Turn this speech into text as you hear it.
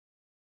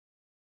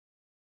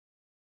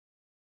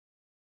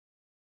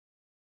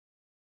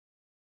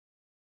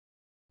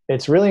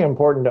it's really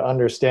important to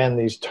understand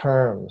these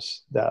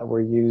terms that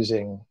we're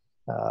using,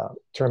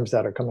 terms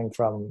that are coming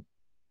from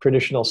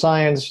traditional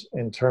science,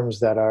 and terms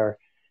that are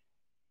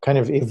kind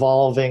of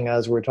evolving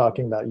as we're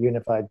talking about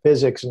unified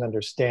physics and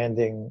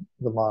understanding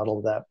the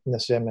model that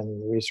Nassim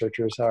and the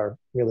researchers are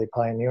really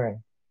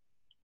pioneering.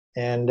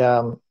 And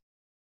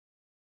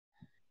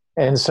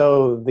and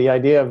so the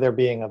idea of there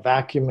being a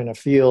vacuum in a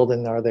field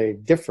and are they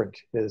different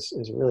is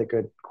a really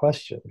good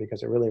question,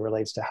 because it really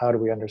relates to how do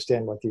we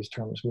understand what these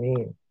terms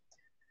mean.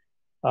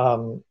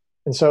 And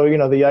so,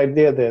 the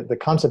idea that the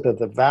concept of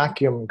the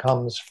vacuum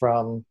comes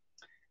from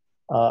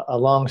a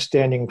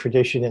long-standing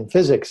tradition in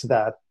physics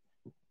that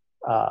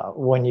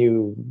when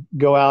you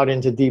go out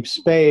into deep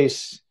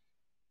space,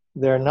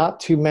 there are not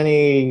too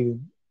many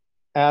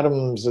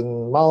atoms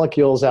and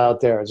molecules out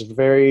there. It's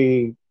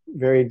very,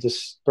 very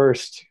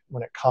dispersed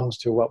when it comes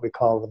to what we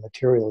call the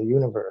material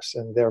universe.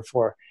 And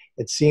therefore,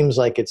 it seems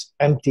like it's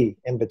empty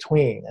in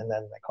between. And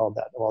then they call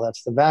that, well,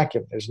 that's the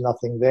vacuum. There's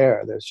nothing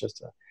there. There's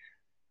just a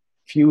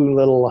few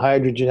little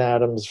hydrogen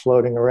atoms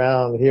floating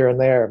around here and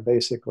there,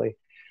 basically.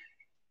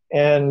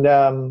 And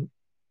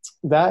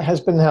that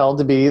has been held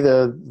to be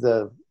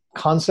the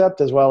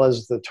concept as well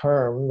as the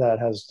term that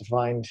has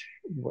defined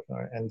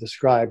and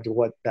described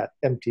what that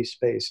empty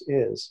space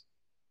is.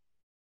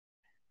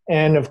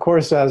 And of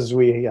course, as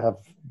we have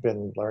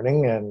been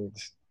learning and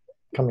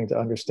coming to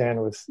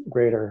understand with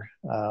greater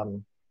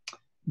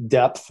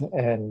depth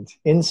and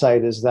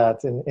insight, is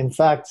that in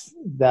fact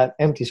that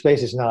empty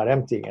space is not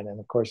empty. And then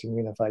of course in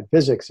unified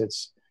physics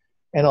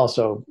and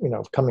also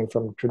coming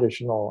from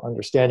traditional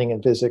understanding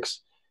in physics,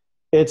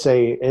 it's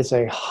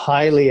a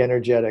highly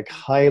energetic,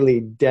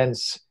 highly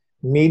dense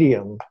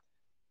medium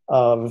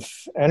of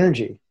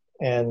energy.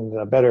 And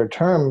a better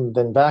term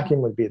than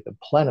vacuum would be the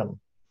plenum,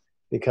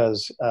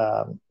 because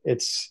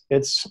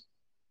it's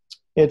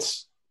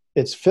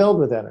filled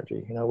with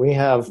energy. We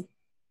have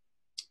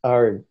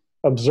our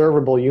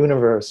observable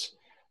universe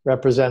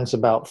represents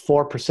about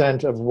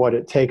 4% of what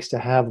it takes to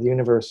have the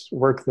universe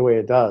work the way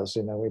it does.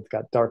 We've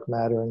got dark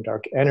matter and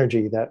dark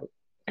energy that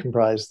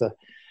comprise the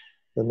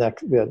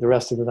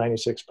rest of the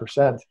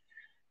 96%.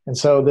 And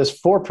so this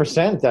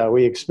 4% that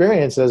we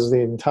experience as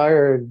the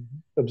entire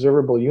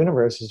observable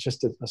universe is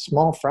just a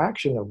small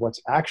fraction of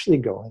what's actually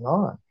going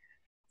on.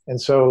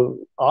 And so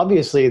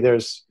obviously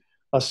there's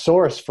a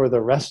source for the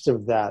rest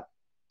of that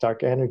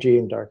dark energy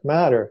and dark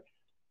matter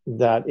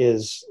that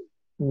is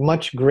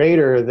much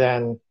greater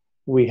than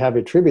we have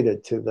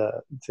attributed to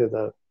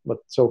the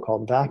what's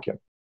so-called vacuum.